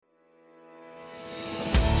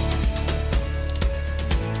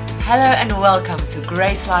Hello and welcome to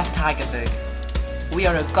GraceLife Tygerberg. We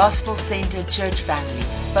are a gospel-centered church family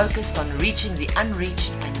focused on reaching the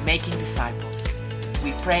unreached and making disciples.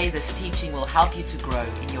 We pray this teaching will help you to grow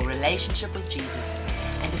in your relationship with Jesus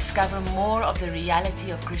and discover more of the reality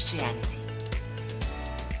of Christianity.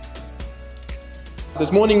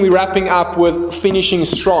 This morning we're wrapping up with finishing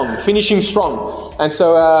strong. And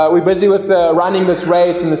so we're busy with running this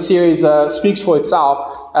race, and the series speaks for itself,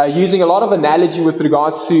 using a lot of analogy with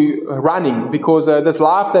regards to running, because this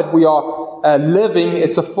life that we are living,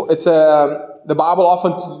 the Bible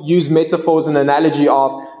often uses metaphors and analogy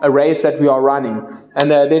of a race that we are running. And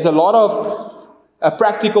there's a lot of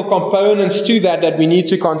practical components to that we need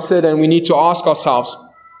to consider, and we need to ask ourselves,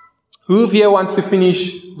 who here wants to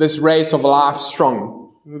finish this race of life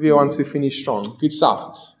strong? Who here wants to finish strong? Good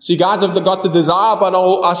stuff. So you guys have got the desire, but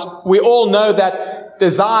we all know that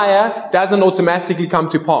desire doesn't automatically come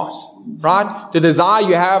to pass, right? The desire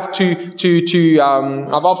you have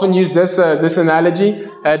I've often used this analogy,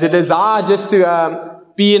 the desire just to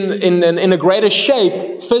be in a greater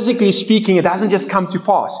shape, physically speaking, it doesn't just come to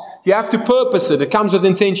pass. You have to purpose it. It comes with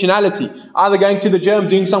intentionality. Either going to the gym,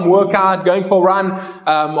 doing some workout, going for a run.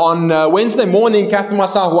 On Wednesday morning, Kathy and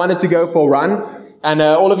myself wanted to go for a run. And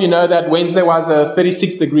all of you know that Wednesday was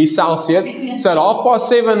 36 degrees Celsius. So at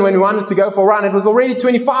 7:30, when we wanted to go for a run, it was already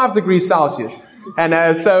 25 degrees Celsius.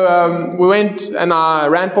 And so we went and I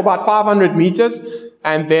ran for about 500 meters.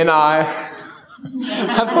 And then I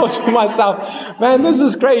thought to myself, man, this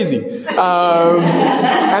is crazy. And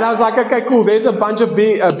I was like, okay, cool. There's a bunch of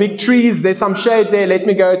big trees. There's some shade there. Let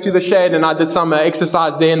me go to the shade. And I did some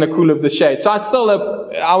exercise there in the cool of the shade. So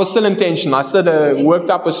I was still intentional. I still worked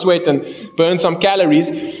up a sweat and burned some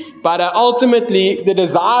calories. But ultimately, the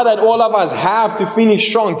desire that all of us have to finish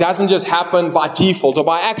strong doesn't just happen by default or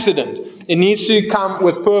by accident. It needs to come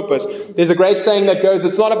with purpose. There's a great saying that goes,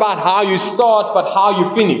 it's not about how you start, but how you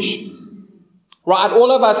finish. Right? All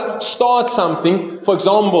of us start something. For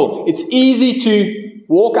example, it's easy to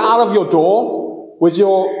walk out of your door with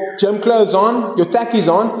your gym clothes on, your tackies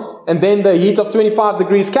on, and then the heat of 25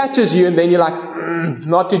 degrees catches you, and then you're like,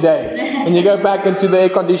 not today. And you go back into the air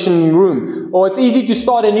conditioning room. Or it's easy to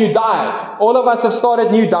start a new diet. All of us have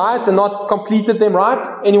started new diets and not completed them,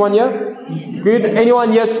 right? Anyone here? Good.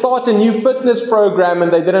 Anyone here start a new fitness program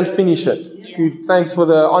and they didn't finish it? Good. Thanks for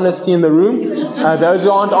the honesty in the room. Those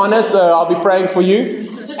who aren't honest, I'll be praying for you.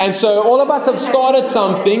 And so all of us have started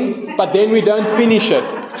something, but then we don't finish it.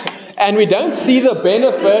 And we don't see the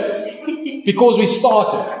benefit because we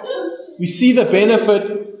started. We see the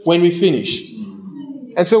benefit when we finish.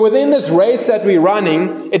 And so within this race that we're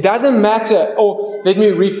running, it doesn't matter, or let me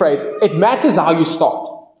rephrase, it matters how you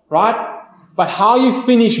start, right? But how you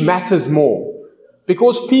finish matters more.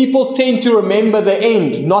 Because people tend to remember the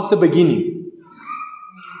end, not the beginning.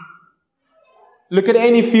 Look at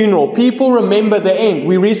any funeral. People remember the end.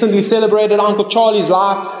 We recently celebrated Uncle Charlie's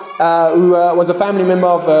life, who was a family member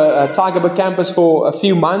of Tygerberg campus for a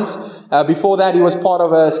few months. Before that, he was part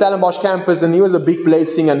of a Stellenbosch campus, and he was a big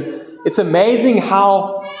blessing. And it's amazing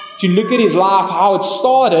how to look at his life, how it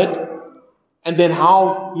started, and then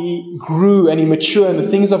how he grew and he matured in the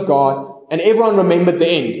things of God. And everyone remembered the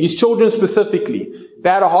end. His children specifically. They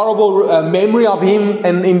had a horrible memory of him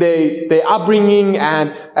and in their upbringing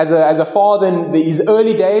and as a father in his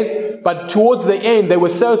early days. But towards the end, they were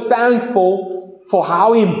so thankful for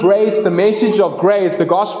how he embraced the message of grace, the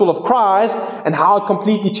gospel of Christ, and how it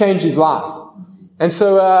completely changed his life. And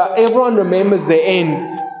so everyone remembers the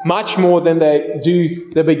end much more than they do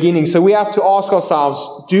the beginning. So we have to ask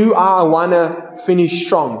ourselves, do I want to finish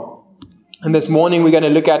strong? And this morning we're going to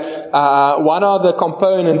look at what are the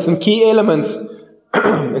components and key elements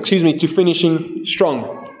to finishing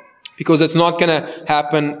strong. Because it's not going to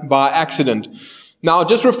happen by accident. Now,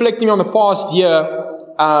 just reflecting on the past year,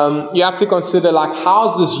 you have to consider,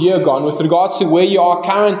 how's this year gone with regards to where you are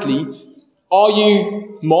currently? Are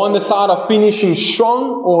you more on the side of finishing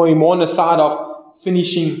strong, or are you more on the side of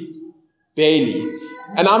finishing barely?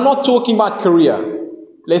 And I'm not talking about career.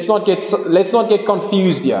 Let's not get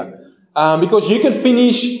confused here. Because you can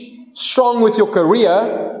finish strong with your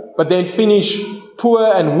career, but then finish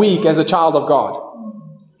poor and weak as a child of God.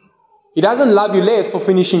 He doesn't love you less for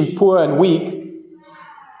finishing poor and weak,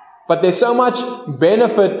 but there's so much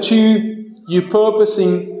benefit to you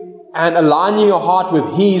purposing and aligning your heart with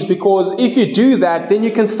His, because if you do that, then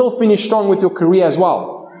you can still finish strong with your career as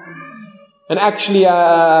well. And actually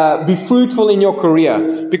be fruitful in your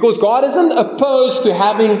career. Because God isn't opposed to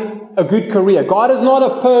having a good career. God is not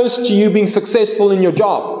opposed to you being successful in your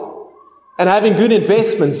job and having good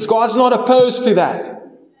investments. God's not opposed to that.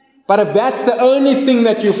 But if that's the only thing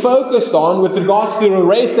that you're focused on with regards to the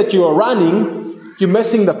race that you are running, you're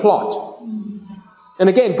missing the plot. And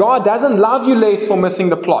again, God doesn't love you less for missing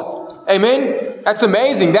the plot. Amen? That's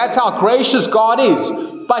amazing. That's how gracious God is.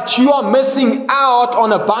 But you are missing out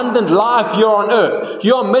on abundant life here on earth.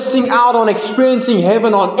 You are missing out on experiencing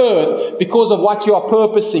heaven on earth because of what you are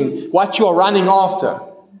purposing, what you are running after.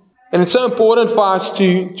 And it's so important for us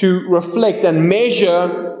to reflect and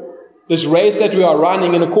measure this race that we are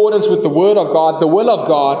running in accordance with the Word of God, the will of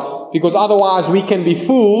God, because otherwise we can be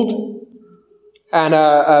fooled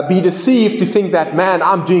and be deceived to think that, man,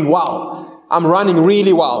 I'm doing well. I'm running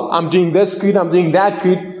really well. I'm doing this good. I'm doing that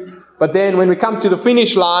good. But then when we come to the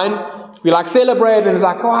finish line, we celebrate and it's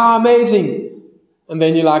oh, amazing. And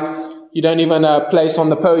then you don't even place on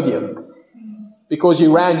the podium because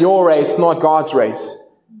you ran your race, not God's race.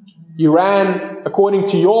 You ran according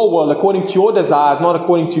to your will, according to your desires, not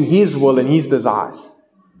according to His will and His desires.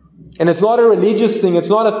 And it's not a religious thing. It's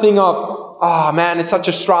not a thing of, oh man, it's such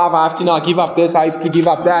a strive. I have to now give up this. I have to give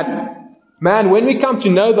up that. Man, when we come to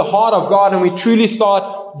know the heart of God and we truly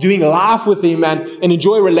start doing life with Him and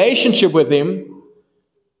enjoy relationship with Him,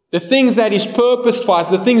 the things that He's purposed for us,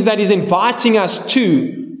 the things that He's inviting us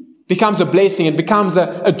to, becomes a blessing. It becomes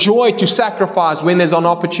a joy to sacrifice when there's an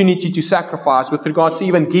opportunity to sacrifice with regards to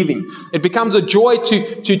even giving. It becomes a joy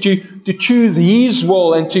to choose His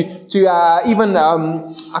will and to even,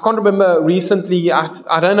 I can't remember recently,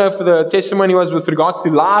 I don't know if the testimony was with regards to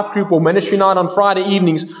life group or ministry night on Friday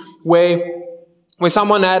evenings where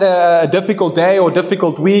someone had a difficult day or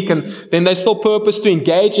difficult week and then they still purposed to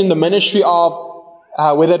engage in the ministry of,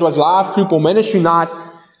 whether it was life group or ministry night,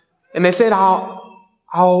 and they said how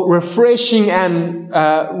refreshing and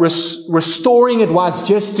restoring it was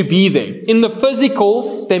just to be there. In the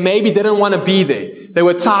physical, they maybe didn't want to be there. They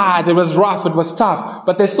were tired, it was rough, it was tough,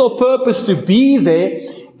 but they still purposed to be there,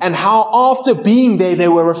 and how after being there, they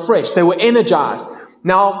were refreshed, they were energized.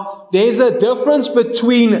 Now, there's a difference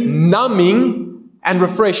between numbing and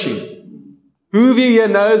refreshing. Who of you here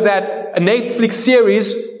knows that a Netflix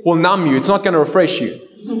series will numb you? It's not going to refresh you.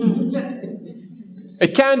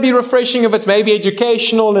 It can be refreshing if it's maybe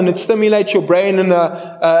educational and it stimulates your brain in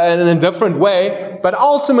a different way. But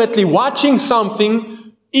ultimately, watching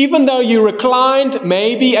something, even though you reclined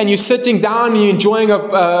maybe and you're sitting down and you're enjoying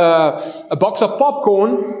a box of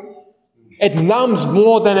popcorn, it numbs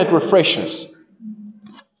more than it refreshes.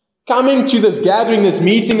 Coming to this gathering, this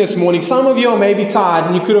meeting this morning, some of you are maybe tired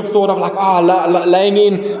and you could have thought of laying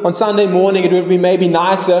in on Sunday morning, it would have been maybe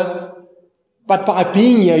nicer. But by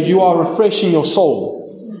being here, you are refreshing your soul.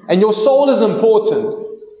 And your soul is important.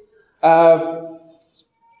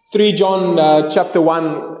 3 John chapter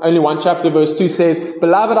 1, only one chapter, verse 2 says,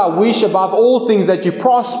 "Beloved, I wish above all things that you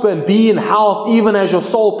prosper and be in health, even as your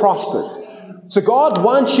soul prospers." So God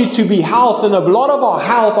wants you to be healthy, and a lot of our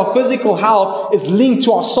health, our physical health, is linked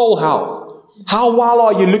to our soul health. How well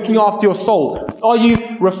are you looking after your soul? Are you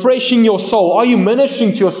refreshing your soul? Are you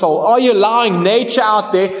ministering to your soul? Are you allowing nature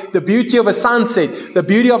out there, the beauty of a sunset, the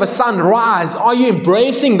beauty of a sunrise? Are you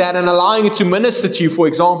embracing that and allowing it to minister to you, for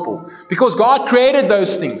example? Because God created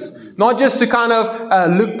those things, not just to kind of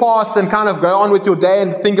look past and kind of go on with your day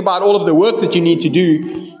and think about all of the work that you need to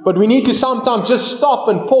do. But we need to sometimes just stop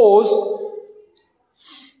and pause,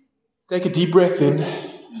 take a deep breath in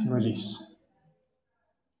and release.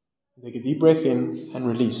 Take a deep breath in and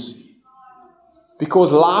release.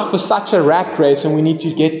 Because life is such a rat race and we need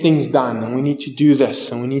to get things done and we need to do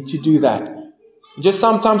this and we need to do that. Just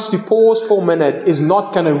sometimes to pause for a minute is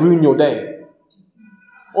not going to ruin your day.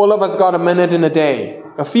 All of us got a minute in a day,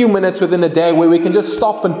 a few minutes within a day where we can just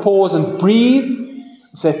stop and pause and breathe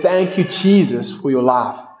and say, "Thank you, Jesus, for your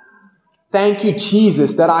life. Thank you,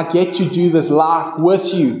 Jesus, that I get to do this life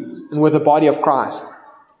with you and with the body of Christ."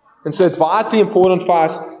 And so it's vitally important for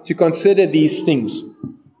us to consider these things.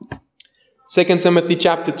 2 Timothy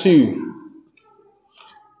chapter 2.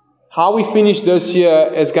 How we finish this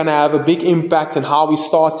year is going to have a big impact on how we're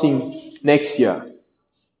starting next year.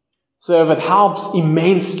 So if it helps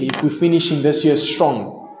immensely if we're finishing this year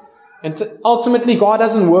strong. And ultimately, God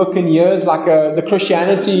doesn't work in years like the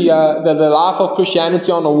Christianity, the life of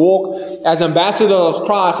Christianity on a walk. As ambassador of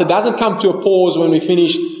Christ, it doesn't come to a pause when we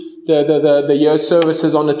finish the year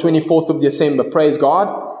services on the 24th of December. Praise God.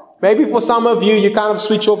 Maybe for some of you, you kind of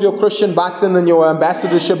switch off your Christian button and your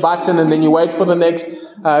ambassadorship button, and then you wait for the next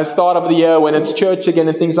start of the year when it's church again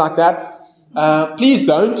and things like that. Please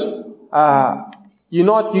don't. You're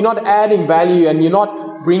not adding value, and you're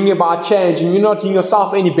not bringing about change, and you're not doing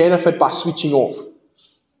yourself any benefit by switching off.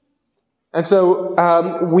 And so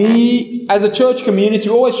we, as a church community,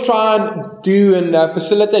 always try and do and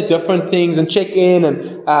facilitate different things and check in and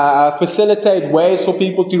facilitate ways for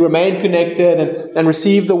people to remain connected and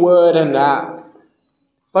receive the word.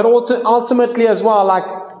 But ultimately as well, like,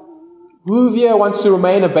 who here wants to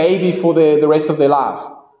remain a baby for the rest of their life?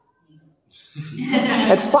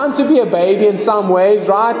 It's fun to be a baby in some ways,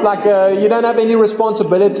 right? Like you don't have any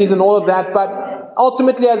responsibilities and all of that, but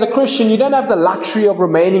ultimately as a Christian, you don't have the luxury of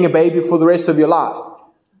remaining a baby for the rest of your life.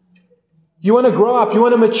 You want to grow up, you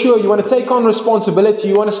want to mature, you want to take on responsibility,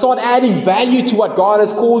 you want to start adding value to what God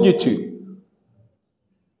has called you to.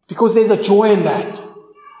 Because there's a joy in that.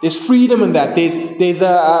 There's freedom in that. There's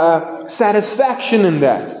a satisfaction in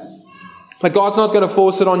that. But God's not going to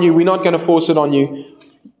force it on you. We're not going to force it on you.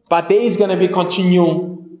 But there is going to be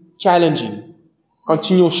continual challenging,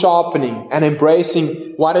 continual sharpening, and embracing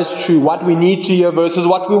what is true, what we need to hear versus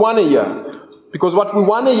what we want to hear. Because what we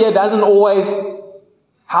want to hear doesn't always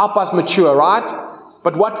help us mature, right?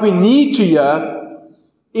 But what we need to hear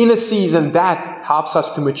in a season, that helps us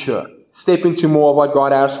to mature. Step into more of what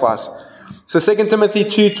God has for us. So 2 Timothy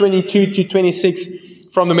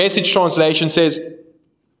 2:22-26 from the Message translation says,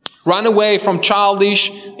 "Run away from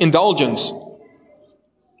childish indulgence.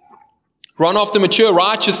 Run after mature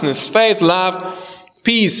righteousness, faith, love,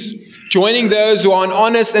 peace, joining those who are in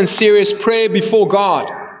honest and serious prayer before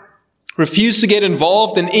God. Refuse to get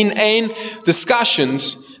involved in inane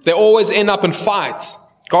discussions. They always end up in fights.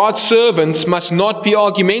 God's servants must not be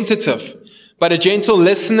argumentative, but a gentle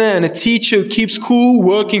listener and a teacher who keeps cool,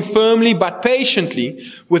 working firmly but patiently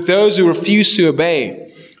with those who refuse to obey.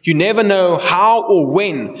 You never know how or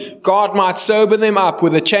when God might sober them up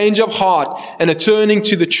with a change of heart and a turning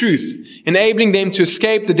to the truth, enabling them to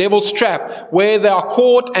escape the devil's trap where they are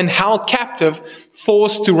caught and held captive,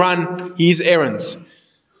 forced to run his errands."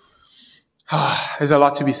 There's a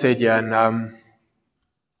lot to be said here. And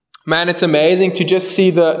man, it's amazing to just see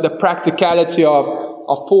the practicality of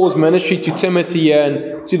Paul's ministry to Timothy here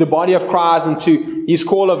and to the body of Christ and to his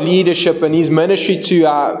call of leadership and his ministry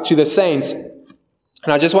to the saints.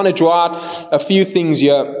 And I just want to draw out a few things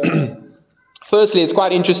here. Firstly, it's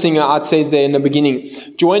quite interesting, it says there in the beginning,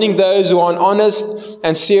 joining those who are in honest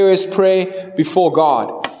and serious prayer before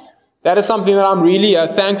God. That is something that I'm really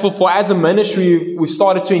thankful for. As a ministry, we've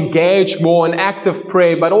started to engage more in active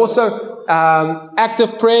prayer, but also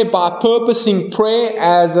active prayer by purposing prayer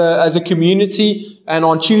as a community. And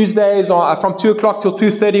on Tuesdays, from 2 o'clock till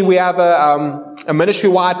 2:30, we have a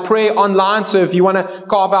ministry-wide prayer online. So if you want to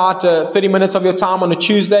carve out 30 minutes of your time on a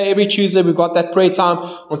Tuesday, every Tuesday we've got that prayer time.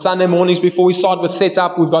 On Sunday mornings before we start with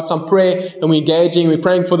setup, we've got some prayer and we're engaging. We're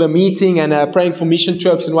praying for the meeting and praying for mission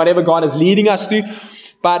trips and whatever God is leading us to.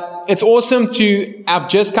 But it's awesome to have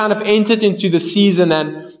just kind of entered into the season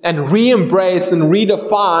and re-embrace and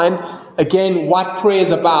redefine again what prayer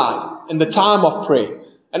is about in the time of prayer.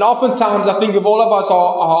 And oftentimes, I think if all of us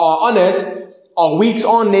are honest, our weeks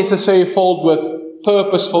aren't necessarily filled with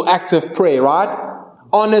purposeful, active prayer, right?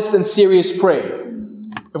 Honest and serious prayer.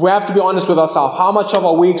 If we have to be honest with ourselves, how much of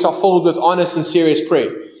our weeks are filled with honest and serious prayer?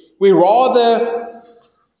 We rather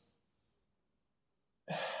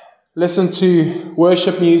listen to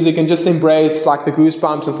worship music and just embrace like the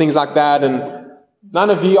goosebumps and things like that. And none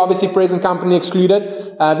of you, obviously present company excluded,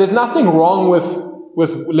 there's nothing wrong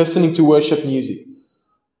with listening to worship music.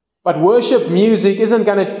 But worship music isn't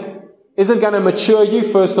gonna mature you,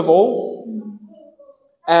 first of all.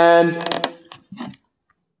 And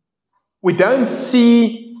we don't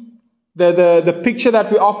see the picture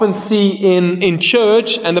that we often see in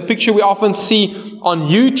church and the picture we often see on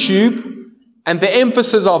YouTube and the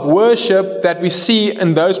emphasis of worship that we see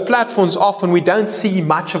in those platforms. Often we don't see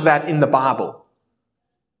much of that in the Bible.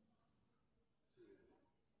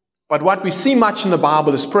 But what we see much in the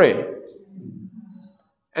Bible is prayer.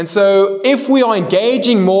 And so if we are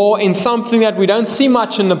engaging more in something that we don't see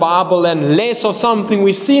much in the Bible and less of something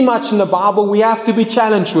we see much in the Bible, we have to be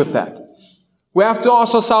challenged with that. We have to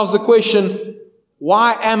ask ourselves the question,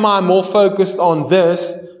 why am I more focused on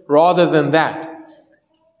this rather than that?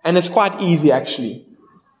 And it's quite easy actually.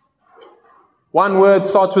 One word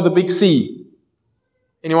starts with a big C.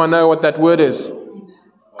 Anyone know what that word is?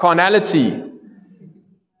 Carnality.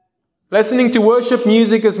 Listening to worship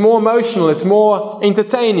music is more emotional. It's more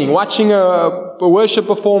entertaining. Watching a worship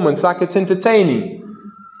performance, like it's entertaining.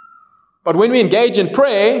 But when we engage in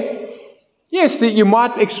prayer, yes, you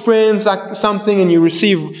might experience like something and you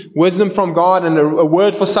receive wisdom from God and a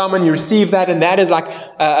word for someone, you receive that, and that is like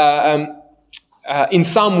in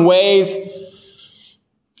some ways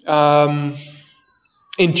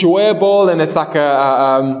enjoyable, and it's like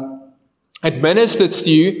administered to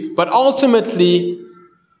you. But ultimately,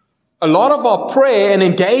 a lot of our prayer and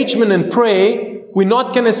engagement in prayer, we're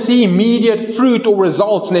not going to see immediate fruit or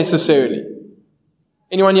results necessarily.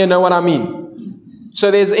 Anyone here know what I mean? So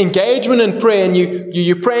there's engagement in prayer, and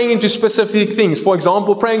you're praying into specific things. For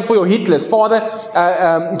example, praying for your hit list. Father,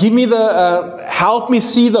 give me help me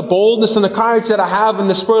see the boldness and the courage that I have in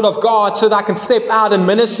the Spirit of God so that I can step out and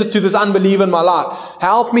minister to this unbeliever in my life.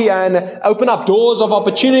 Help me and open up doors of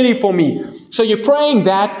opportunity for me. So you're praying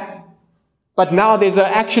that, but now there's an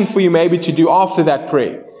action for you maybe to do after that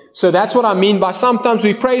prayer. So that's what I mean by sometimes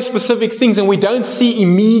we pray specific things and we don't see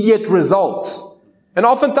immediate results. And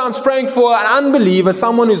oftentimes praying for an unbeliever,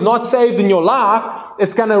 someone who's not saved in your life,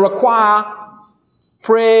 it's going to require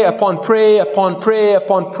prayer upon prayer upon prayer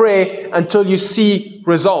upon prayer until you see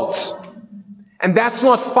results. And that's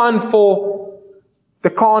not fun for the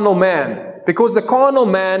carnal man, because the carnal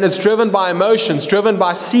man is driven by emotions, driven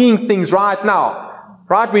by seeing things right now.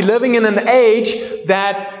 Right? We're living in an age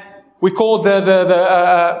that we call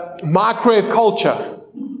the microwave culture.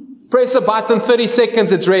 Press a button, 30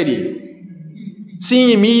 seconds, it's ready.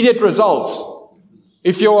 Seeing immediate results.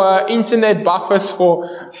 If your internet buffers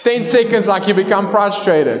for 10 seconds, like you become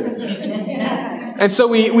frustrated. And so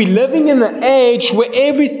we're living in an age where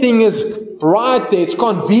everything is right there. It's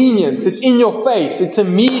convenience. It's in your face. It's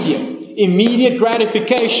immediate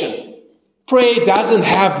gratification. Prayer doesn't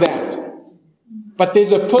have that. But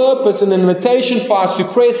there's a purpose and an invitation for us to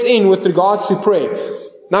press in with regards to prayer.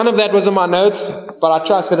 None of that was in my notes, but I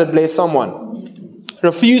trust that it blessed someone.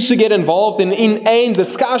 Refuse to get involved in inane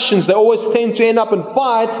discussions. They always tend to end up in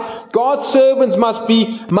fights. God's servants must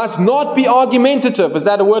not be argumentative. Is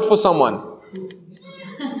that a word for someone?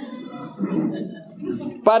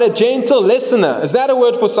 But a gentle listener. Is that a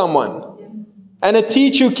word for someone? And a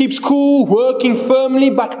teacher who keeps cool, working firmly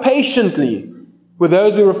but patiently with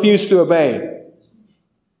those who refuse to obey.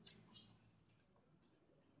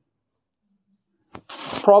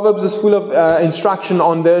 Proverbs is full of instruction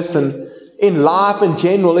on this, and in life in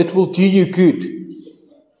general, it will do you good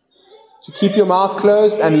to keep your mouth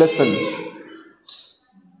closed and listen,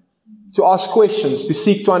 to ask questions, to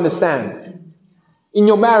seek to understand. In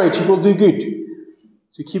your marriage, it will do good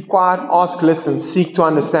to keep quiet, ask, listen, seek to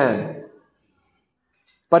understand.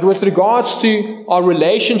 But with regards to our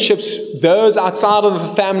relationships, those outside of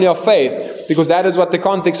the family of faith, because that is what the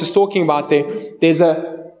context is talking about there, there's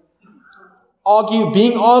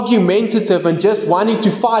being argumentative and just wanting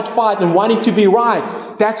to fight and wanting to be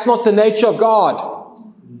right. That's not the nature of God.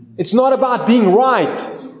 It's not about being right.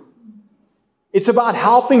 It's about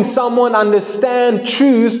helping someone understand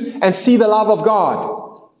truth and see the love of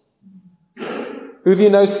God. Who of you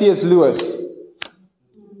know C.S. Lewis?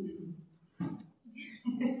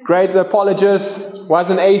 Great apologist,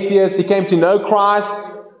 was an atheist. He came to know Christ.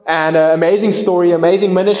 And amazing story,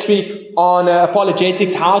 amazing ministry on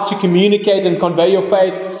apologetics, how to communicate and convey your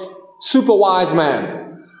faith. Super wise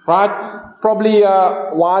man, right? Probably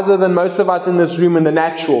wiser than most of us in this room in the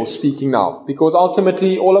natural, speaking now. Because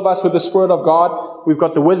ultimately, all of us with the Spirit of God, we've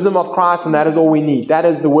got the wisdom of Christ, and that is all we need. That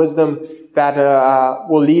is the wisdom that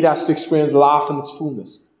will lead us to experience life in its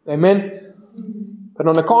fullness. Amen? But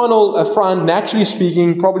on a carnal front, naturally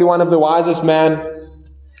speaking, probably one of the wisest men,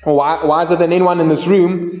 or wiser than anyone in this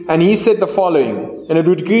room, and he said the following, and it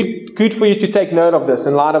would be good for you to take note of this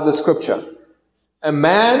in light of the scripture. A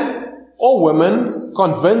man or woman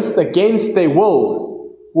convinced against their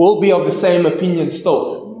will be of the same opinion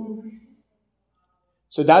still.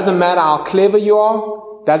 So it doesn't matter how clever you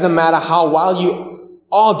are, doesn't matter how well you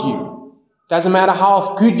argue, doesn't matter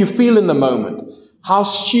how good you feel in the moment, how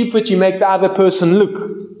stupid you make the other person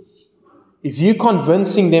look. If you're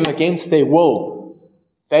convincing them against their will,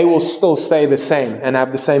 they will still stay the same and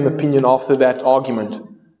have the same opinion after that argument.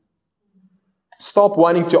 Stop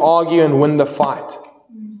wanting to argue and win the fight.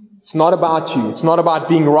 It's not about you. It's not about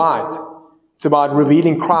being right. It's about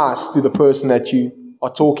revealing Christ to the person that you are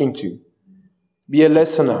talking to. Be a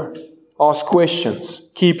listener. Ask questions.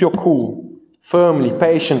 Keep your cool. Firmly,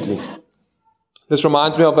 patiently. This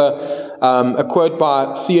reminds me of a quote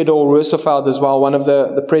by Theodore Roosevelt as well, one of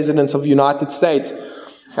the presidents of the United States.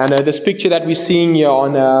 And this picture that we're seeing here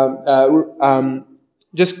on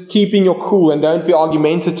just keeping your cool and don't be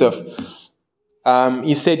argumentative.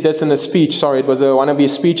 He said this in a speech. It was one of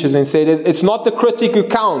his speeches. And he said, it's not the critic who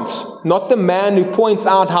counts, not the man who points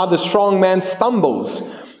out how the strong man stumbles,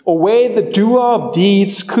 or where the doer of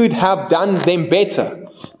deeds could have done them better.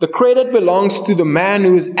 The credit belongs to the man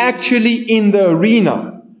who is actually in the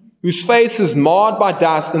arena, whose face is marred by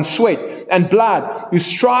dust and sweat and blood, who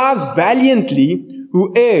strives valiantly,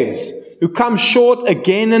 who errs, who comes short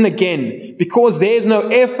again and again, because there is no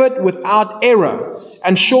effort without error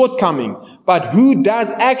and shortcoming, but who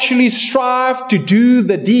does actually strive to do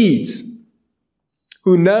the deeds,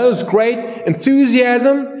 who knows great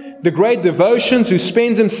enthusiasm, the great devotions, who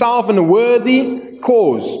spends himself in a worthy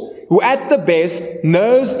cause, who at the best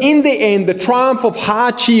knows in the end the triumph of high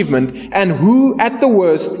achievement, and who at the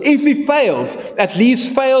worst, if he fails, at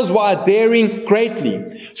least fails while daring greatly,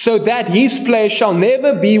 so that his place shall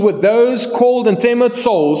never be with those cold and timid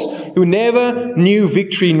souls who never knew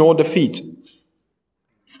victory nor defeat.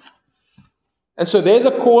 And so there's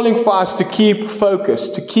a calling for us to keep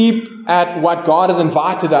focused, to keep at what God has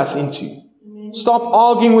invited us into. Stop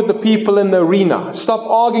arguing with the people in the arena. Stop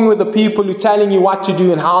arguing with the people who are telling you what to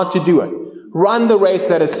do and how to do it. Run the race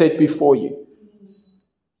that is set before you.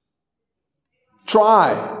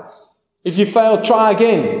 Try. If you fail, try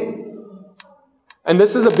again. And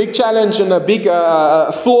this is a big challenge and a big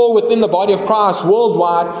flaw within the body of Christ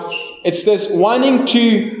worldwide. It's this wanting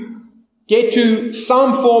to get to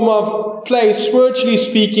some form of place, spiritually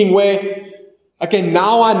speaking, where, okay,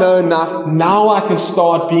 now I know enough. Now I can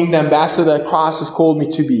start being the ambassador that Christ has called me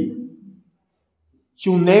to be.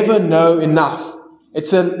 You'll never know enough.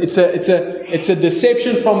 It's a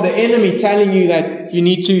deception from the enemy telling you that you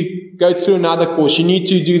need to go through another course. You need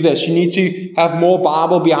to do this. You need to have more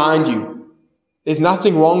Bible behind you. There's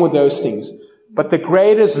nothing wrong with those things. But the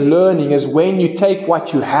greatest learning is when you take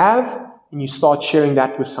what you have and you start sharing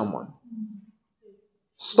that with someone.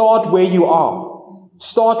 Start where you are.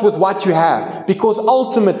 Start with what you have. Because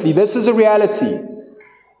ultimately, this is a reality.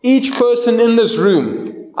 Each person in this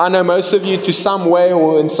room, I know most of you to some way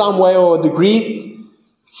or in some way or degree,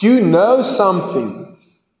 you know something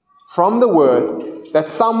from the Word that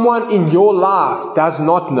someone in your life does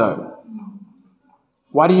not know.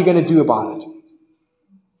 What are you going to do about it?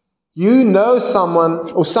 You know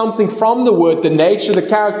someone or something from the Word, the nature, the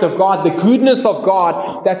character of God, the goodness of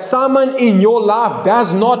God, that someone in your life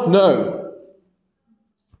does not know.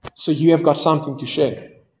 So you have got something to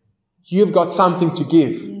share. You have got something to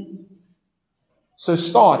give. So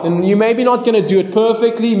start. And you're maybe not going to do it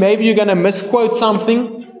perfectly. Maybe you're going to misquote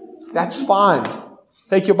something. That's fine.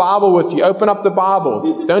 Take your Bible with you. Open up the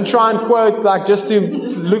Bible. Don't try and quote like just to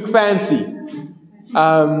look fancy.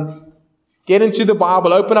 Get into the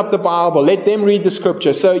Bible. Open up the Bible. Let them read the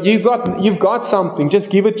Scripture. So you've got something. Just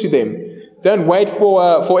give it to them. Don't wait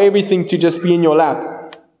for everything to just be in your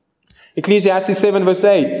lap. Ecclesiastes 7 verse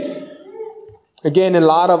 8. Again, in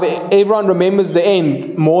light of it, everyone remembers the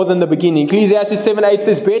end more than the beginning. Ecclesiastes 7:8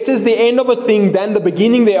 says, better is the end of a thing than the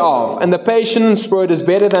beginning thereof, and the patient in spirit is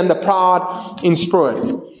better than the proud in spirit.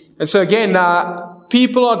 And so again,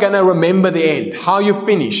 people are going to remember the end, how you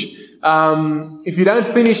finish. If you don't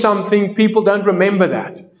finish something, people don't remember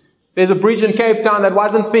that. There's a bridge in Cape Town that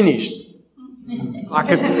wasn't finished. Like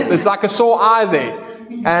it's like a sore eye there.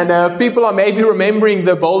 And people are maybe remembering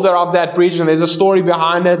the builder of that bridge, and there's a story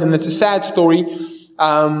behind it, and it's a sad story.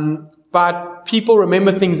 But people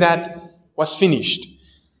remember things that was finished.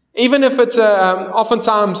 Even if it's,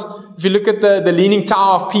 oftentimes, if you look at the Leaning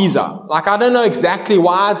Tower of Pisa, like I don't know exactly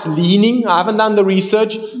why it's leaning. I haven't done the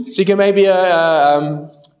research, so you can maybe share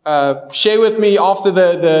with me after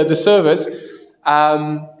the service.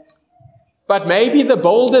 But maybe the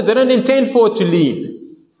builder didn't intend for it to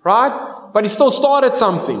lean, right? But he still started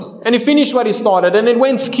something. And he finished what he started. And it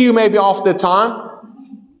went skew maybe after a time.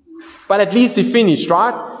 But at least he finished,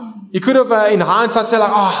 right? He could have, in hindsight, said like,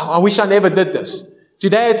 I wish I never did this.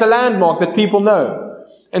 Today it's a landmark that people know.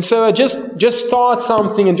 And so just start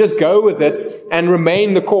something and just go with it and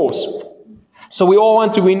remain the course. So we all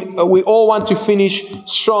want to win. We all want to finish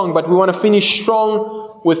strong. But we want to finish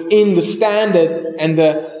strong within the standard and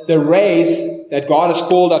the race that God has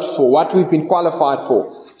called us for. What we've been qualified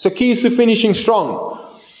for. So keys to finishing strong.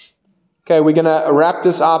 Okay, we're going to wrap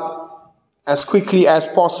this up as quickly as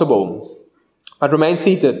possible. But remain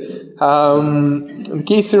seated. The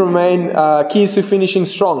keys to finishing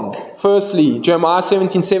strong. Firstly, Jeremiah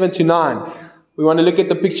 17:7-9. We want to look at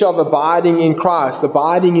the picture of abiding in Christ,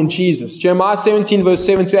 abiding in Jesus. Jeremiah 17 verse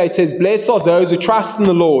 7-8 says, blessed are those who trust in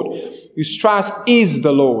the Lord, whose trust is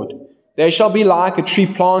the Lord. They shall be like a tree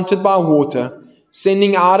planted by water,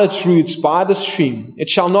 sending out its roots by the stream. It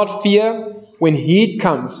shall not fear when heat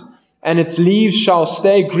comes, and its leaves shall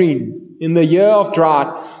stay green. In the year of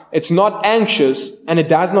drought, it's not anxious, and it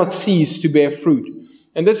does not cease to bear fruit.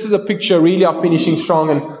 And this is a picture really of finishing strong.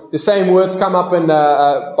 And the same words come up in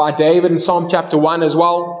by David in Psalm chapter 1 as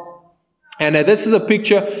well. And this is a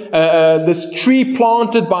picture, this tree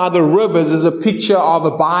planted by the rivers is a picture of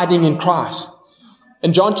abiding in Christ.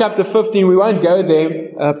 In John chapter 15, we won't go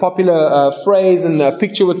there. popular phrase and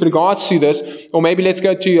picture with regards to this. Or maybe let's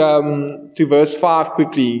go to verse 5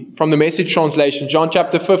 quickly from the Message translation. John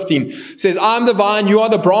chapter 15 says, I am the vine, you are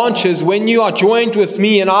the branches. When you are joined with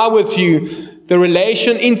me and I with you, the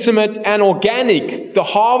relation intimate and organic, the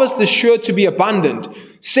harvest is sure to be abundant.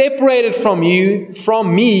 Separated from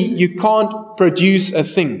me, you can't produce a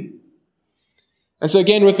thing. And so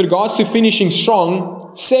again, with regards to finishing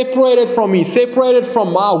strong, separated from me, separated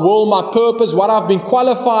from my will, my purpose, what I've been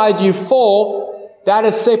qualified you for, that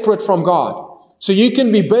is separate from God. So you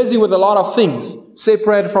can be busy with a lot of things,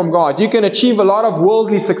 separated from God. You can achieve a lot of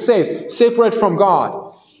worldly success, separate from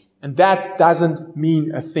God. And that doesn't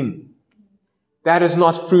mean a thing. That is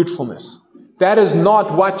not fruitfulness. That is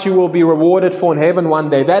not what you will be rewarded for in heaven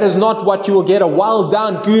one day. That is not what you will get a well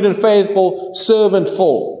done, good and faithful servant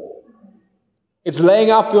for. It's laying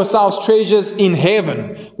up for yourselves treasures in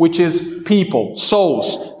heaven, which is people,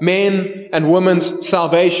 souls, men and women's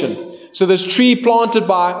salvation. So this tree planted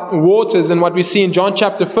by waters, and what we see in John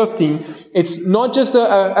chapter 15, it's not just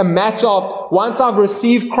a matter of once I've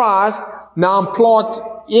received Christ, now I'm planted.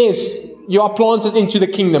 Yes, you are planted into the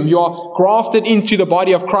kingdom. You are grafted into the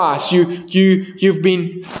body of Christ. You've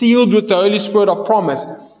been sealed with the Holy Spirit of promise.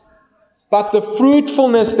 But the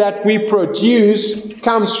fruitfulness that we produce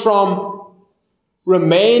comes from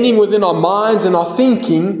remaining within our minds and our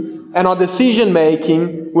thinking and our decision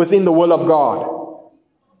making within the will of God.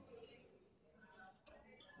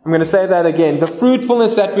 I'm going to say that again. The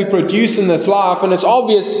fruitfulness that we produce in this life, and it's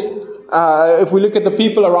obvious if we look at the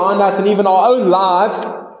people around us and even our own lives,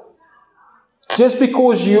 just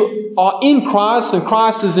because you are in Christ and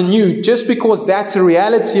Christ is in you, just because that's a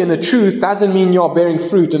reality and a truth, doesn't mean you are bearing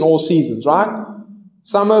fruit in all seasons, right?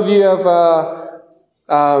 Some of you have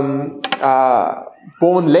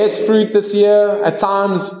borne less fruit this year, at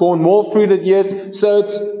times borne more fruit at years. So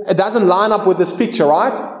it doesn't line up with this picture,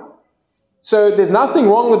 right? So there's nothing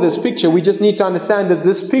wrong with this picture. We just need to understand that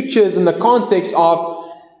this picture is in the context of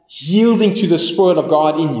yielding to the Spirit of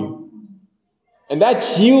God in you. And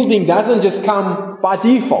that yielding doesn't just come by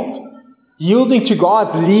default. Yielding to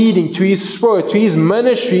God's leading, to His Spirit, to His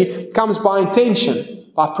ministry comes by intention,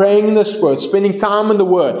 by praying in the Spirit, spending time in the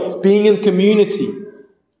Word, being in community,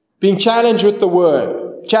 being challenged with the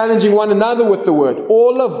Word, challenging one another with the Word.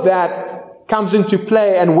 All of that comes into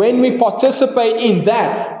play. And when we participate in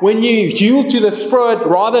that, when you yield to the Spirit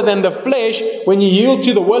rather than the flesh, when you yield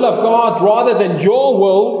to the will of God rather than your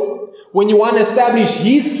will, when you want to establish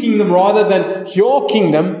His kingdom rather than your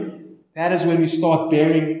kingdom, that is when we start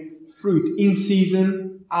bearing fruit in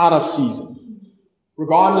season, out of season,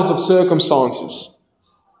 regardless of circumstances.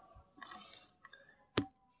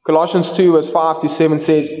 Colossians 2 verse 5-7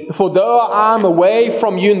 says, For though I am away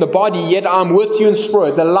from you in the body, yet I am with you in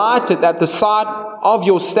spirit, delighted at the sight of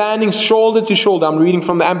your standing shoulder to shoulder. I'm reading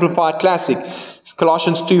from the Amplified Classic.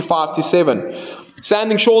 Colossians 2, 5-7.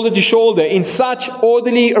 Standing shoulder to shoulder in such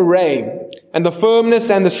orderly array, and the firmness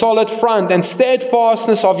and the solid front and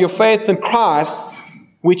steadfastness of your faith in Christ,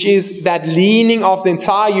 which is that leaning of the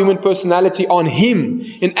entire human personality on Him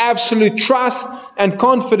in absolute trust and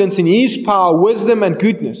confidence in His power, wisdom and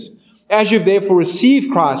goodness. As you've therefore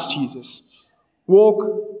received Christ Jesus, walk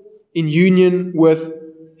in union with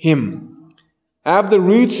Him. Have the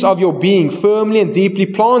roots of your being firmly and deeply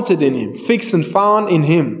planted in Him, fixed and found in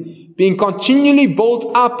Him, being continually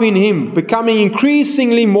built up in Him, becoming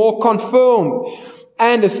increasingly more confirmed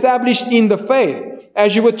and established in the faith,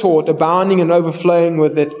 as you were taught, abounding and overflowing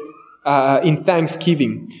with it in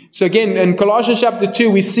thanksgiving. So again, in Colossians chapter 2,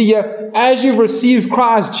 we see here, as you've received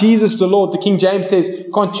Christ Jesus the Lord, the King James says,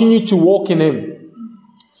 continue to walk in Him.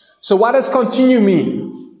 So what does continue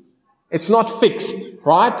mean? It's not fixed,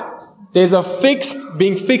 right? There's a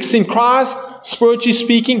being fixed in Christ, spiritually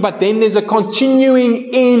speaking, but then there's a continuing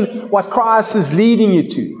in what Christ is leading you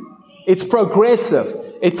to. It's progressive.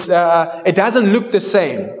 It doesn't look the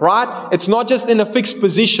same, right? It's not just in a fixed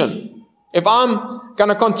position. If I'm going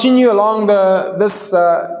to continue along these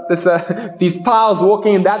tiles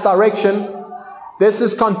walking in that direction, this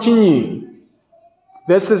is continuing.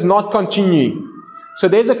 This is not continuing. So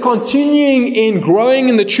there's a continuing in growing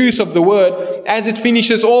in the truth of the Word, as it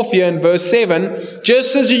finishes off here in verse 7,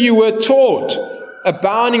 just as you were taught,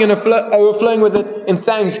 abounding and overflowing with it in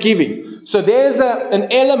thanksgiving. So there's an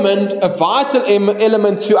element, a vital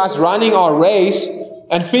element to us running our race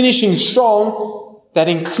and finishing strong that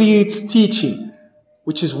includes teaching,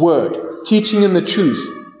 which is Word, teaching in the truth,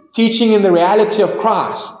 teaching in the reality of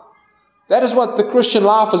Christ. That is what the Christian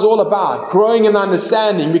life is all about, growing in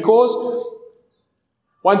understanding, because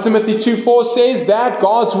 1 Timothy 2:4 says that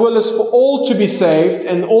God's will is for all to be saved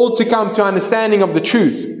and all to come to understanding of the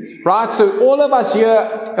truth. Right? So all of us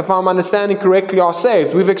here, if I'm understanding correctly, are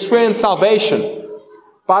saved. We've experienced salvation.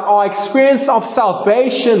 But our experience of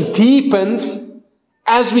salvation deepens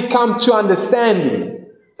as we come to understanding.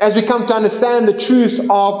 As we come to understand the truth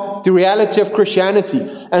of the reality of Christianity.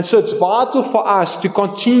 And so it's vital for us to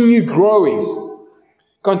continue growing.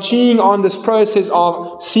 Continuing on this process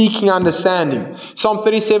of seeking understanding. Psalm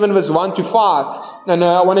 37 verse 1 to 5. And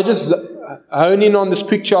I want to just hone in on this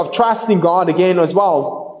picture of trusting God again as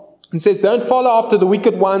well. It says, don't follow after the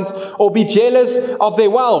wicked ones or be jealous of their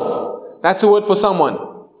wealth. That's a word for someone.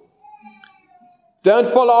 Don't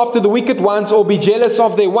follow after the wicked ones or be jealous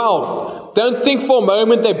of their wealth. Don't think for a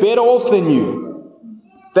moment they're better off than you.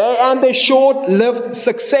 They and their short-lived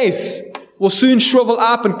success will soon shrivel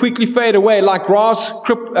up and quickly fade away like grass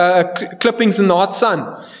clippings in the hot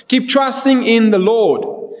sun. Keep trusting in the Lord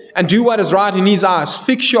and do what is right in His eyes.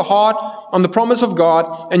 Fix your heart on the promise of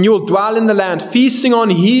God and you will dwell in the land, feasting on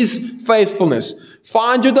His faithfulness.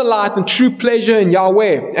 Find your delight and true pleasure in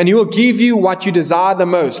Yahweh, and He will give you what you desire the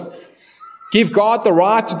most. Give God the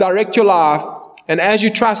right to direct your life, and as you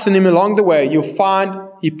trust in Him along the way, you'll find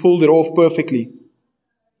He pulled it off perfectly.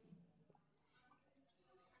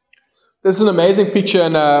 This is an amazing picture,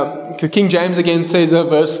 and King James again says,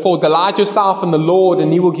 verse 4, delight yourself in the Lord,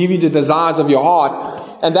 and He will give you the desires of your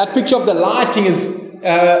heart. And that picture of delighting is,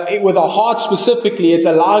 with our hearts specifically, it's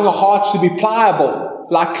allowing our hearts to be pliable,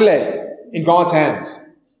 like clay, in God's hands.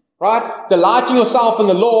 Right? Delighting yourself in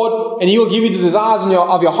the Lord, and He will give you the desires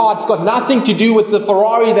of your heart. It's got nothing to do with the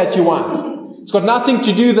Ferrari that you want. It's got nothing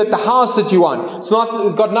to do with the house that you want. It's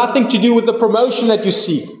got nothing to do with the promotion that you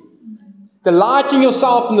seek. Delighting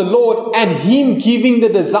yourself in the Lord and Him giving the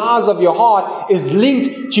desires of your heart is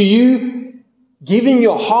linked to you giving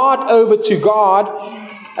your heart over to God,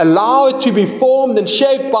 allow it to be formed and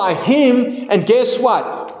shaped by Him, and guess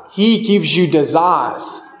what? He gives you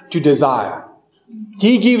desires to desire.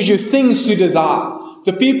 He gives you things to desire.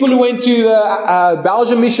 The people who went to the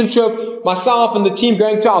Belgian mission trip, myself and the team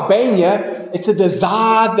going to Albania, it's a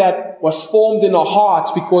desire that was formed in our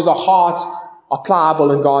hearts because our hearts are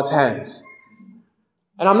pliable in God's hands.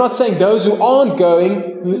 And I'm not saying those who aren't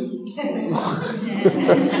going,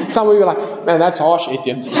 some of you are like, man, that's harsh,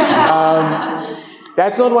 Ettienne.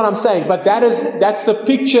 That's not what I'm saying, but that's the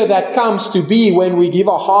picture that comes to be when we give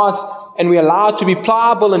our hearts and we allow it to be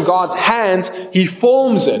pliable in God's hands. He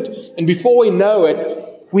forms it, and before we know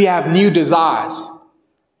it, we have new desires.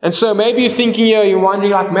 And so maybe you're thinking here, you're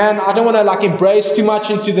wondering like, man, I don't want to embrace too much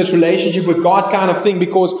into this relationship with God kind of thing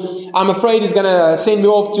because I'm afraid He's going to send me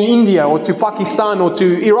off to India or to Pakistan or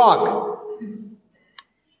to Iraq.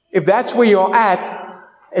 If that's where you're at,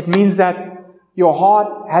 it means that your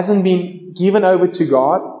heart hasn't been given over to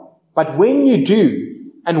God. But when you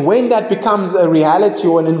do, and when that becomes a reality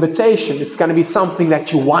or an invitation, it's going to be something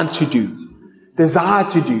that you want to do, desire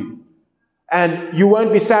to do. And you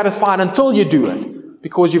won't be satisfied until you do it,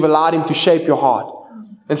 because you've allowed Him to shape your heart.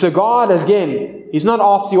 And so God, again, He's not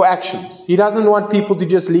after your actions. He doesn't want people to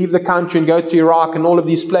just leave the country and go to Iraq and all of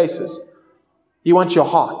these places. He wants your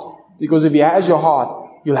heart. Because if He has your heart,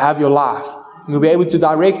 you'll have your life. And He'll be able to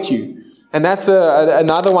direct you. And that's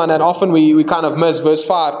another one that often we kind of miss. Verse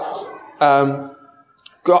 5.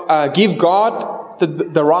 Give God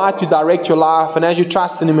the right to direct your life. And as you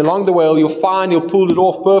trust in Him along the way, you'll find He'll pull it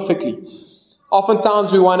off perfectly.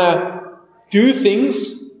 Oftentimes we want to do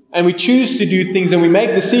things, and we choose to do things, and we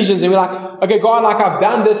make decisions, and we're like, okay, God, I've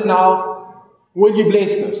done this now. Will you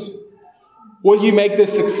bless this? Will you make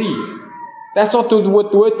this succeed? That's not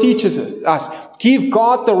what the word teaches us. Give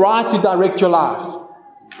God the right to direct your life.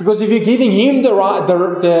 Because if you're giving Him the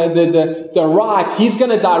right, He's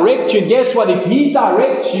going to direct you. And guess what? If He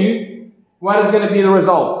directs you, what is going to be the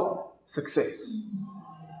result? Success.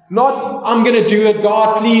 Not, I'm going to do it,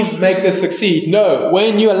 God, please make this succeed. No,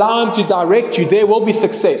 when you allow Him to direct you, there will be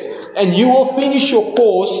success. And you will finish your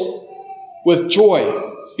course with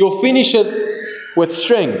joy. You'll finish it with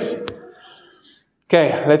strength.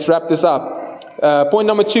 Okay, let's wrap this up. Point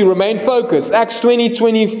number 2, remain focused. Acts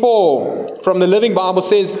 20:24 from the Living Bible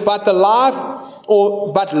says, But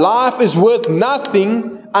life is worth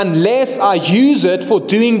nothing unless I use it for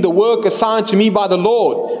doing the work assigned to me by the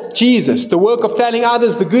Lord Jesus, the work of telling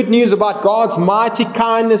others the good news about God's mighty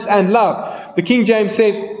kindness and love. The King James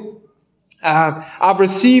says, I've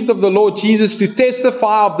received of the Lord Jesus to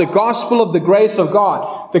testify of the gospel of the grace of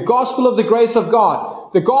God. The gospel of the grace of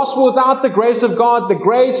God. The gospel without the grace of God, the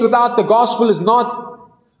grace without the gospel is not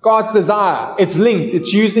God's desire. It's linked.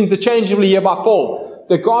 It's used interchangeably here by Paul.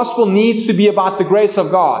 The gospel needs to be about the grace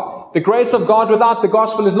of God. The grace of God without the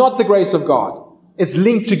gospel is not the grace of God. It's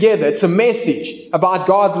linked together. It's a message about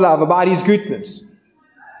God's love, about His goodness.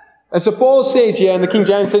 And so Paul says here, and the King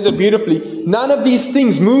James says it beautifully, none of these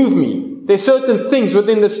things move me. There's certain things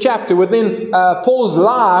within this chapter, within Paul's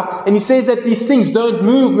life, and he says that these things don't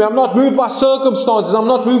move me. I'm not moved by circumstances. I'm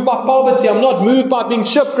not moved by poverty. I'm not moved by being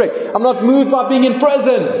shipwrecked. I'm not moved by being in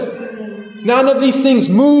prison. None of these things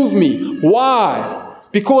move me. Why?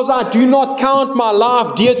 Because I do not count my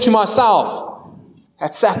life dear to myself.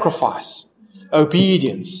 That's sacrifice,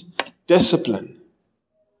 obedience, discipline.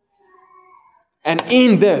 And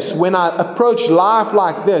in this, when I approach life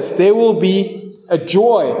like this, there will be a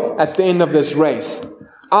joy at the end of this race.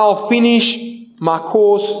 I'll finish my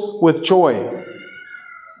course with joy.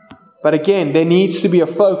 But again, there needs to be a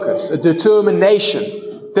focus, a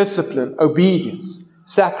determination, discipline, obedience,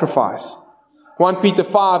 sacrifice. 1 Peter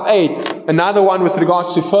 5:8, another one with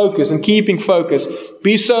regards to focus and keeping focus.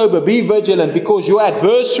 Be sober, be vigilant, because your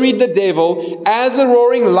adversary, the devil, as a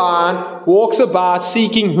roaring lion, walks about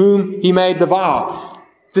seeking whom he may devour.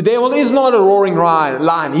 The devil is not a roaring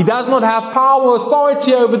lion. He does not have power or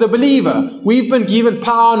authority over the believer. We've been given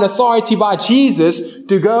power and authority by Jesus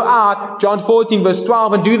to go out, John 14 verse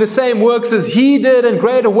 12, and do the same works as He did and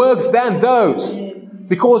greater works than those.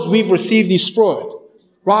 Because we've received His Spirit.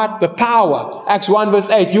 Right? The power. Acts 1 verse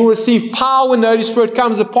 8. You'll receive power when the Holy Spirit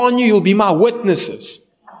comes upon you. You'll be my witnesses.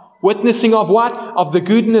 Witnessing of what? Of the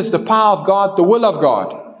goodness, the power of God, the will of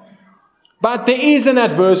God. But there is an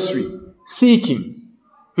adversary seeking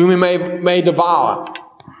whom he may devour.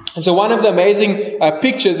 And so one of the amazing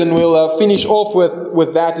pictures, and we'll finish off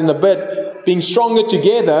with that in a bit, being stronger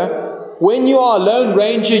together. When you are a lone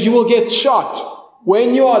ranger, you will get shot.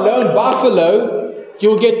 When you are a lone buffalo,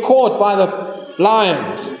 you'll get caught by the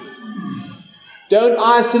lions. Don't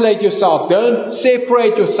isolate yourself. Don't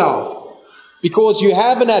separate yourself. Because you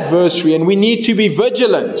have an adversary, and we need to be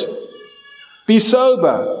vigilant. Be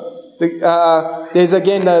sober. There's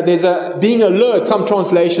a being alert, some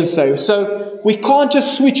translations say. So we can't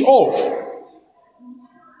just switch off.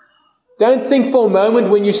 Don't think for a moment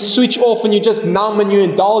when you switch off and you just numb and you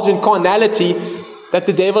indulge in carnality that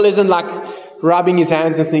the devil isn't like rubbing his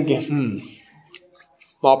hands and thinking,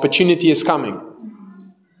 my opportunity is coming.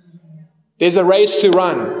 There's a race to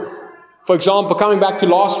run. For example, coming back to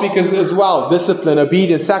last week as well, discipline,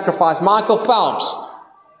 obedience, sacrifice. Michael Phelps.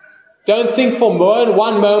 Don't think for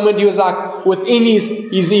one moment he was like, within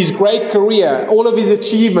his great career, all of his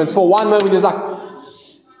achievements, for one moment he was like,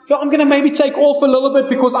 I'm going to maybe take off a little bit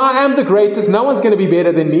because I am the greatest. No one's going to be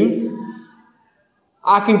better than me.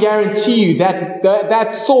 I can guarantee you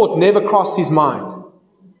that thought never crossed his mind.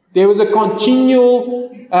 There was a continual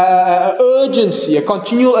urgency, a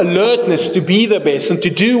continual alertness to be the best and to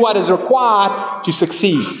do what is required to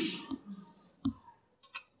succeed.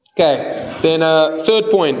 Okay, then third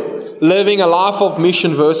point, living a life of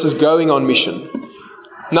mission versus going on mission.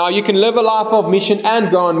 Now, you can live a life of mission and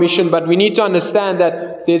go on mission, but we need to understand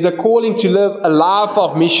that there's a calling to live a life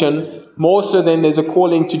of mission more so than there's a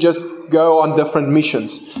calling to just go on different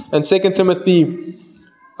missions. And 2 Timothy,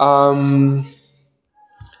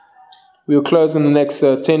 we'll close in the next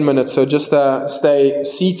 10 minutes, so just stay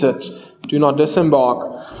seated. Do not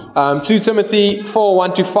disembark. 2 Timothy 4,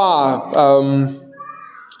 1-5.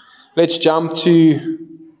 Let's jump to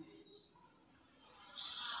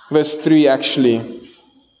verse 3 actually.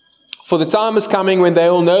 For the time is coming when they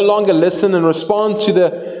will no longer listen and respond to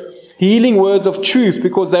the healing words of truth,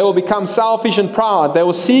 because they will become selfish and proud. They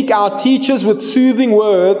will seek out teachers with soothing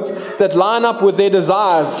words that line up with their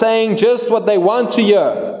desires, saying just what they want to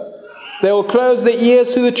hear. They will close their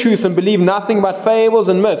ears to the truth and believe nothing but fables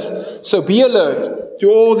and myths. So be alert to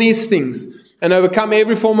all these things and overcome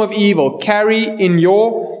every form of evil. Carry in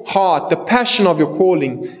your heart the passion of your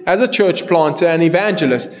calling as a church planter and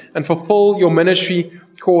evangelist, and fulfill your ministry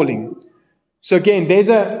calling. So again, there's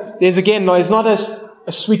not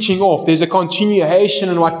a switching off. There's a continuation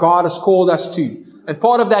in what God has called us to. And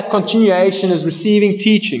part of that continuation is receiving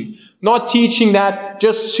teaching. Not teaching that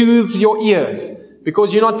just soothes your ears.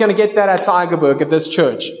 Because you're not going to get that at Tygerberg, at this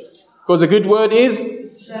church. Because a good word is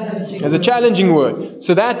a challenging word.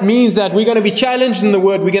 So that means that we're going to be challenged in the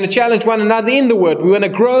word. We're going to challenge one another in the word. We're going to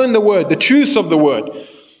grow in the word, the truth of the word.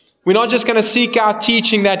 We're not just going to seek out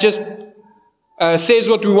teaching that just says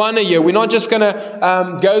what we want to hear. We're not just going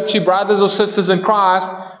to go to brothers or sisters in Christ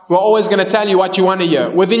who are always going to tell you what you want to hear.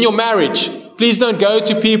 Within your marriage, please don't go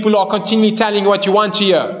to people who are continually telling you what you want to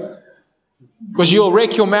hear, because you'll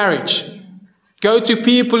wreck your marriage. Go to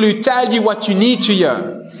people who tell you what you need to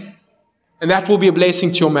hear, and that will be a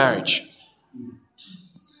blessing to your marriage.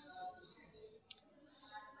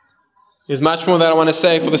 There's much more that I want to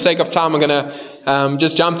say. For the sake of time, I'm going to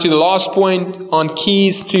just jump to the last point on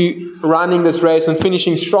keys to running this race and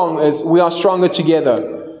finishing strong, is we are stronger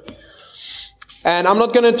together. And I'm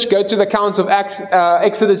not going to go to the account of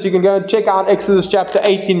Exodus. You can go and check out Exodus chapter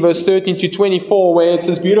 18, verse 13 to 24, where it's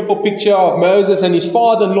this beautiful picture of Moses and his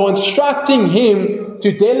father-in-law instructing him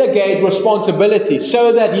to delegate responsibility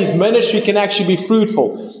so that his ministry can actually be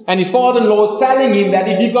fruitful. And his father-in-law telling him that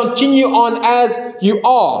if you continue on as you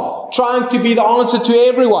are, trying to be the answer to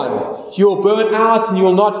everyone, you'll burn out and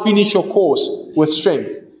you'll not finish your course with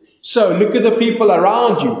strength. So look at the people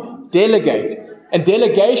around you. Delegate. And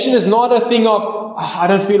delegation is not a thing of, I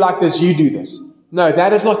don't feel like this, you do this. No,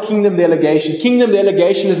 that is not kingdom delegation. Kingdom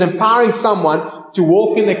delegation is empowering someone to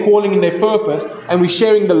walk in their calling and their purpose, and we're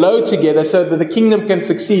sharing the load together so that the kingdom can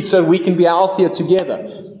succeed, so we can be healthier together.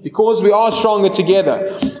 Because we are stronger together.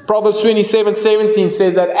 Proverbs 27:17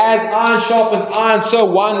 says that as iron sharpens iron, so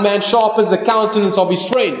one man sharpens the countenance of his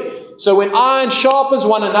friend. So when iron sharpens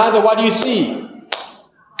one another, what do you see?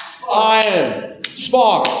 Iron.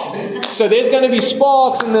 Sparks. So there's going to be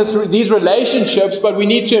sparks in these relationships, but we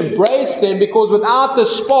need to embrace them, because without the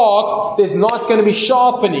sparks, there's not going to be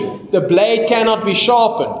sharpening. The blade cannot be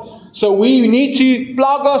sharpened. So we need to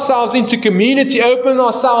plug ourselves into community, open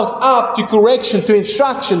ourselves up to correction, to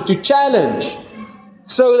instruction, to challenge,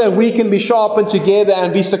 so that we can be sharpened together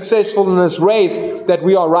and be successful in this race that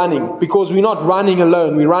we are running, because we're not running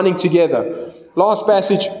alone, we're running together. Last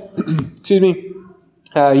passage, excuse me.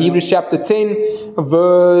 Hebrews chapter 10,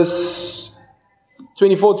 verse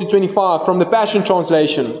 24 to 25 from the Passion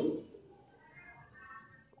Translation.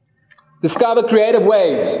 Discover creative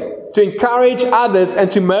ways to encourage others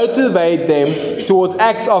and to motivate them towards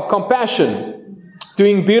acts of compassion,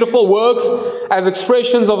 doing beautiful works as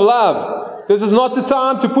expressions of love. This is not the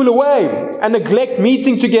time to pull away and neglect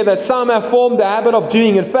meeting together. Some have formed the habit of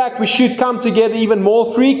doing. In fact, we should come together even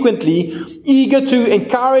more frequently, eager to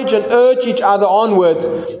encourage and urge each other onwards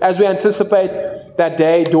as we anticipate that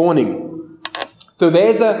day dawning. So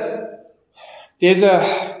there's a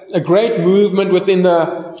great movement within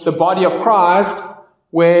the body of Christ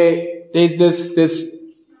where there's this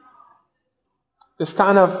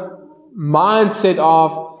kind of mindset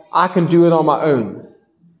of, I can do it on my own.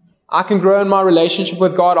 I can grow in my relationship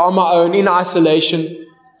with God on my own, in isolation.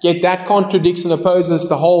 Yet that contradicts and opposes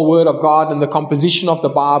the whole Word of God and the composition of the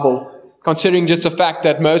Bible, considering just the fact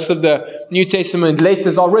that most of the New Testament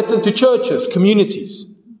letters are written to churches,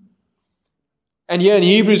 communities. And here in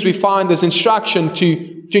Hebrews we find this instruction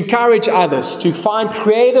to encourage others, to find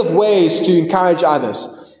creative ways to encourage others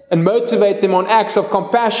and motivate them on acts of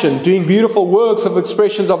compassion, doing beautiful works of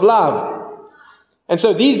expressions of love. And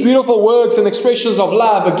so these beautiful works and expressions of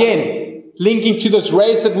love, again, linking to this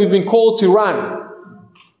race that we've been called to run.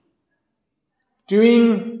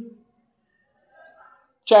 Doing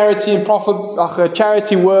charity and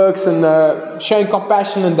charity works and showing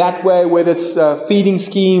compassion in that way, whether it's feeding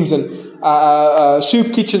schemes and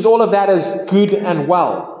soup kitchens, all of that is good and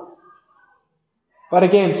well. But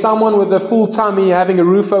again, someone with a full tummy, having a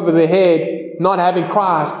roof over their head, not having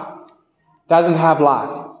Christ, doesn't have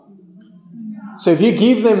life. So if you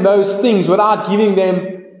give them those things without giving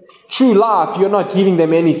them true life, you're not giving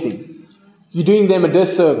them anything. You're doing them a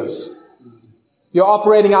disservice. You're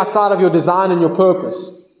operating outside of your design and your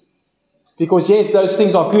purpose. Because yes, those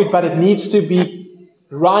things are good, but it needs to be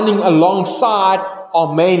running alongside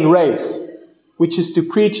our main race, which is to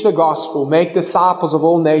preach the gospel, make disciples of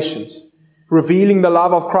all nations, revealing the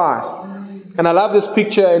love of Christ. And I love this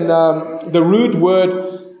picture in the root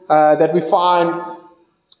word that we find,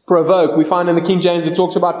 provoke. We find in the King James it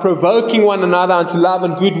talks about provoking one another unto love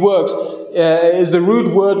and good works. Is the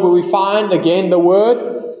root word where we find again the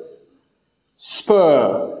word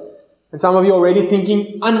spur. And some of you are already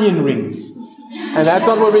thinking onion rings. And that's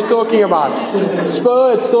not what we're talking about.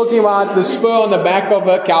 Spur, it's talking about the spur on the back of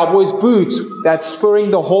a cowboy's boot that's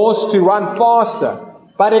spurring the horse to run faster.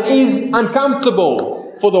 But it is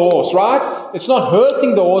uncomfortable for the horse, right? It's not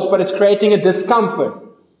hurting the horse, but it's creating a discomfort.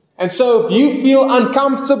 And so if you feel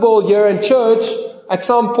uncomfortable here in church, at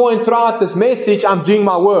some point throughout this message, I'm doing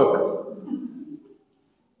my work.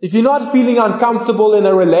 If you're not feeling uncomfortable in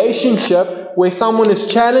a relationship where someone is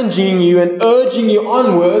challenging you and urging you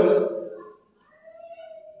onwards,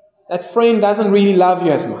 that friend doesn't really love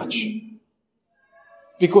you as much.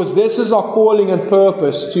 Because this is our calling and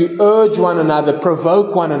purpose, to urge one another,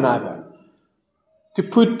 provoke one another, to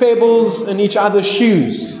put pebbles in each other's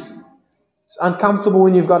shoes. It's uncomfortable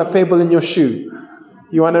when you've got a pebble in your shoe.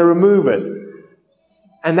 You want to remove it.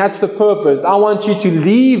 And that's the purpose. I want you to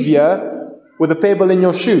leave here with a pebble in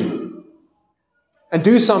your shoe and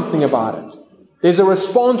do something about it. There's a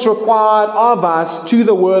response required of us to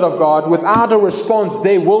the Word of God. Without a response,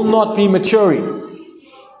 they will not be maturing.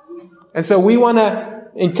 And so we want to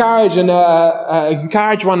encourage and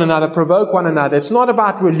encourage one another, provoke one another. It's not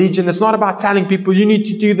about religion. It's not about telling people, you need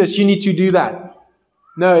to do this, you need to do that.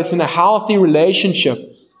 No, it's in a healthy relationship,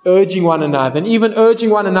 urging one another, and even urging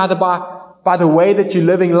one another by the way that you're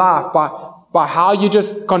living life, by how you're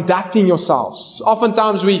just conducting yourselves.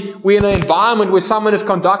 Oftentimes we're in an environment where someone is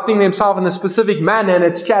conducting themselves in a specific manner, and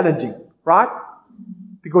it's challenging, right?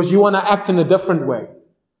 Because you want to act in a different way.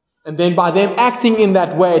 And then by them acting in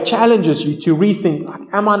that way, it challenges you to rethink,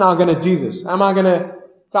 like, am I now going to do this? Am I going to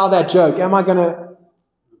tell that joke? Am I going to...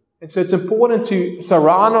 And so it's important to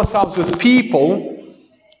surround ourselves with people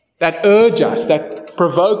that urge us, that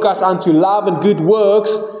provoke us unto love and good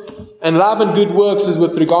works. And love and good works is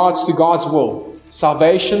with regards to God's will,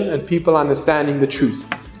 salvation, and people understanding the truth.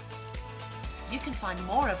 You can find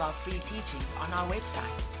more of our free teachings on our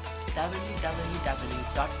website,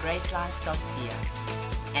 www.gracelife.ca.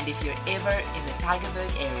 And if you're ever in the Tygerberg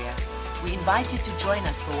area, we invite you to join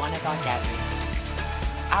us for one of our gatherings.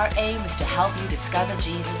 Our aim is to help you discover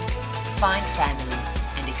Jesus, find family,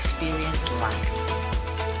 and experience life.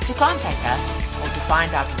 To contact us or to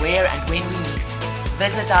find out where and when we meet,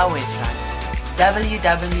 visit our website,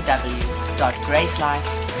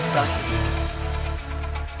 www.gracelife.ca.